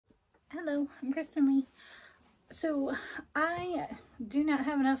Hello, I'm Kristen Lee. So I do not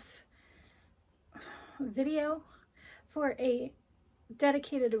have enough video for a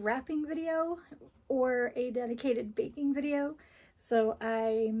dedicated wrapping video or a dedicated baking video. So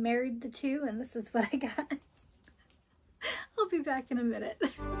I married the two and this is what I got. I'll be back in a minute.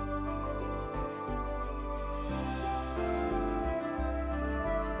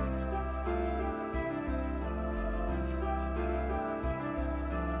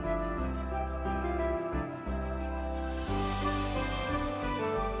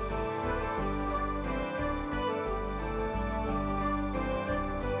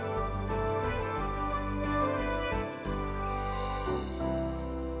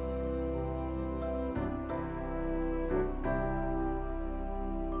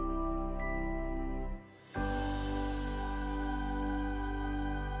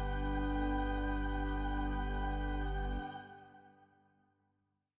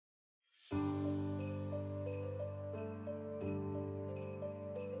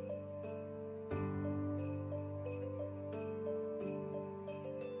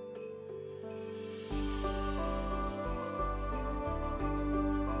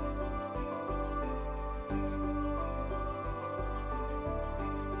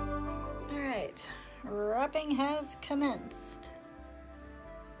 Wrapping has commenced.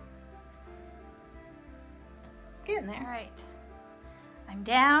 Getting there. All right. I'm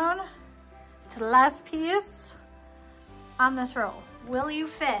down to the last piece on this roll. Will you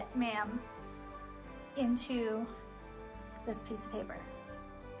fit, ma'am, into this piece of paper?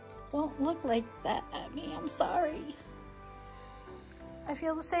 Don't look like that at me. I'm sorry. I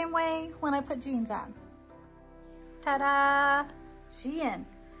feel the same way when I put jeans on. Ta-da! Shein.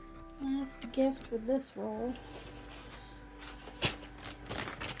 Last gift with this roll.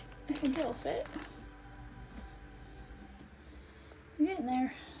 I think it'll fit. I'm getting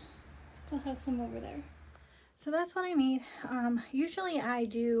there. Still have some over there. So that's what I made. Usually I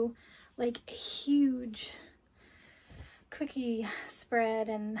do like a huge cookie spread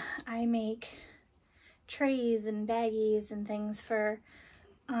and I make trays and baggies and things for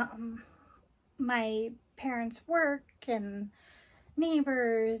my parents' work and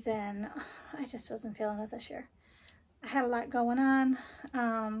neighbors, and I just wasn't feeling it this year. I had a lot going on.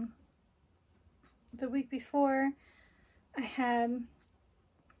 The week before I had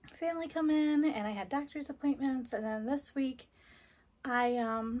family come in and I had doctor's appointments, and then this week I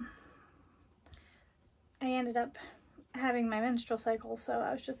ended up having my menstrual cycle, so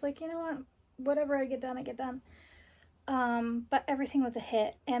I was just like, you know what, whatever I get done, I get done. But everything was a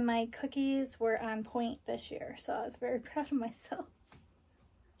hit and my cookies were on point this year, so I was very proud of myself.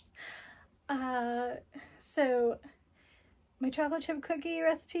 So my chocolate chip cookie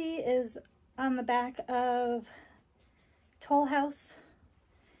recipe is on the back of Toll House,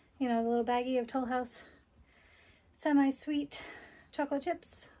 you know, the little baggie of Toll House semi-sweet chocolate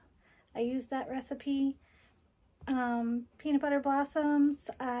chips. I use that recipe. Peanut butter blossoms,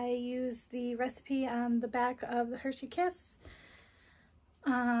 I use the recipe on the back of the Hershey Kiss.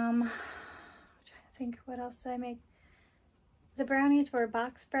 I'm trying to think, what else did I make? The brownies were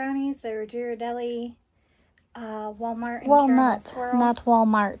box brownies. They were Ghirardelli, Walmart, and Walnut, not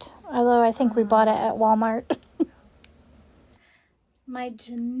Walmart. Although I think we bought it at Walmart. My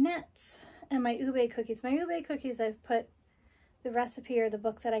Jeanette's and my ube cookies. My ube cookies, I've put the recipe or the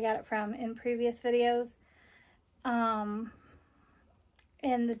book that I got it from in previous videos. And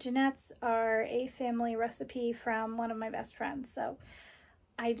the Jeanette's are a family recipe from one of my best friends, so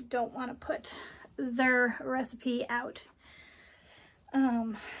I don't want to put their recipe out.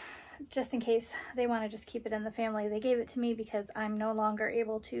 Just in case they want to just keep it in the family. They gave it to me because I'm no longer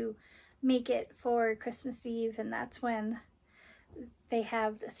able to make it for Christmas Eve, and that's when they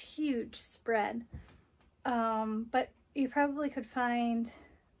have this huge spread. But you probably could find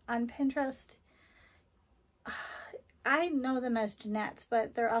on Pinterest, I know them as Jeanette's,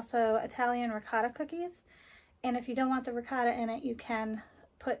 but they're also Italian ricotta cookies, and if you don't want the ricotta in it, you can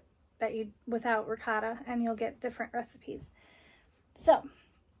put that without ricotta and you'll get different recipes. So,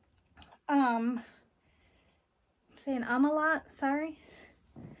 I'm saying a lot, sorry.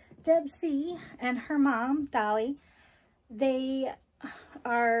 Deb C. and her mom, Dolly, they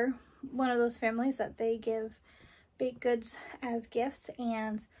are one of those families that they give baked goods as gifts,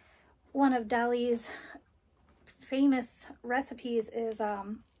 and one of Dolly's famous recipes is,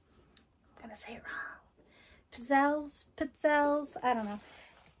 I'm gonna say it wrong, pizzelles, I don't know.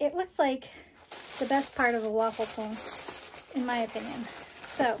 It looks like the best part of a waffle cone, in my opinion.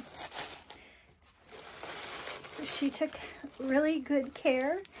 So she took really good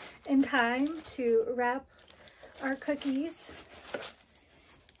care and time to wrap our cookies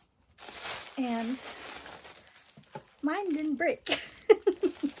and mine didn't break.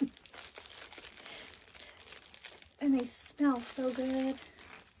 And they smell so good.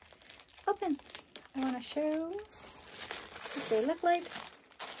 Open. I want to show what they look like.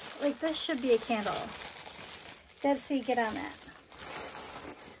 Like, this should be a candle. Debsy, get on that.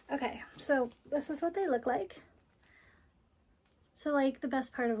 Okay, so this is what they look like. So, like, the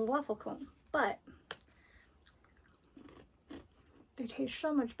best part of a waffle cone. But they taste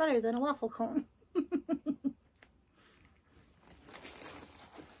so much better than a waffle cone.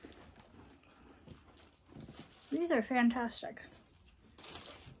 These are fantastic.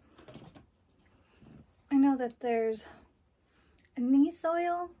 I know that there's anise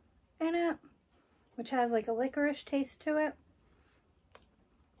oil in it, which has like a licorice taste to it.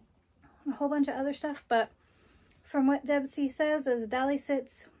 A whole bunch of other stuff, but from what Debsy says is Dolly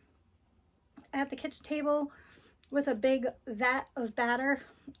sits at the kitchen table with a big vat of batter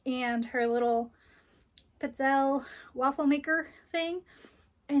and her little Pizzelle waffle maker thing.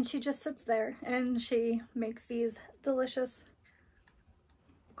 And she just sits there and she makes these delicious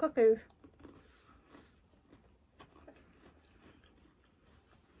cookies.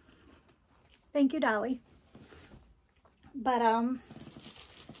 Thank you, Dolly. But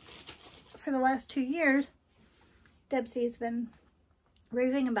for the last 2 years, Debsy's been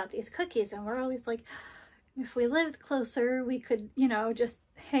raving about these cookies, and we're always like, if we lived closer, we could, you know, just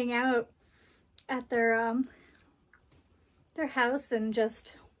hang out at their house and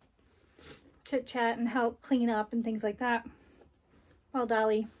just chit chat and help clean up and things like that while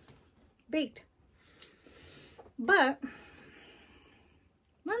Dolly baked. But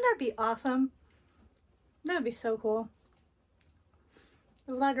wouldn't that be awesome? That would be so cool.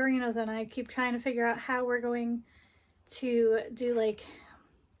 The Vloggerinos and I keep trying to figure out how we're going to do like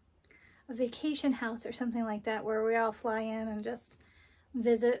a vacation house or something like that, where we all fly in and just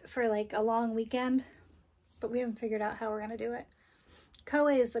visit for like a long weekend, but we haven't figured out how we're going to do it.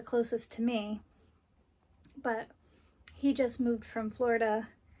 Koei is the closest to me, but he just moved from Florida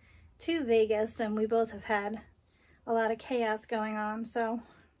to Vegas, and we both have had a lot of chaos going on, so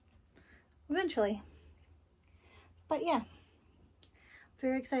eventually. But yeah,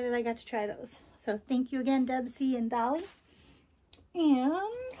 very excited I got to try those. So thank you again, Debsy and Dolly. And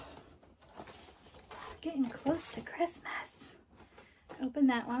getting close to Christmas. Open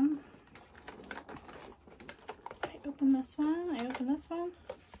that one. I open this one. I open this one.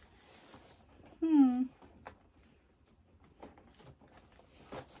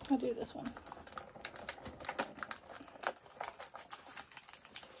 I'll do this one.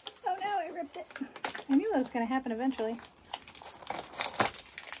 Oh no, I ripped it. I knew it was going to happen eventually.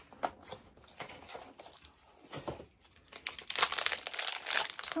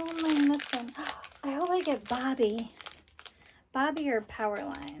 Oh, I'm missing. I hope I get Bobby. Bobby or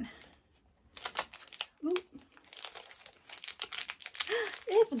Powerline. Ooh.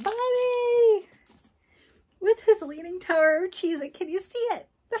 It's Bobby! With his Leaning Tower of Cheez-It. Can you see it?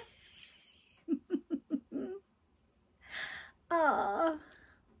 Aww.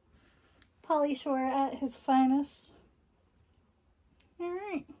 Pauly Shore at his finest.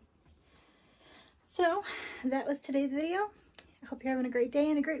 Alright. So, that was today's video. I hope you're having a great day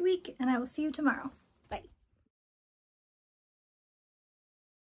and a great week, and I will see you tomorrow.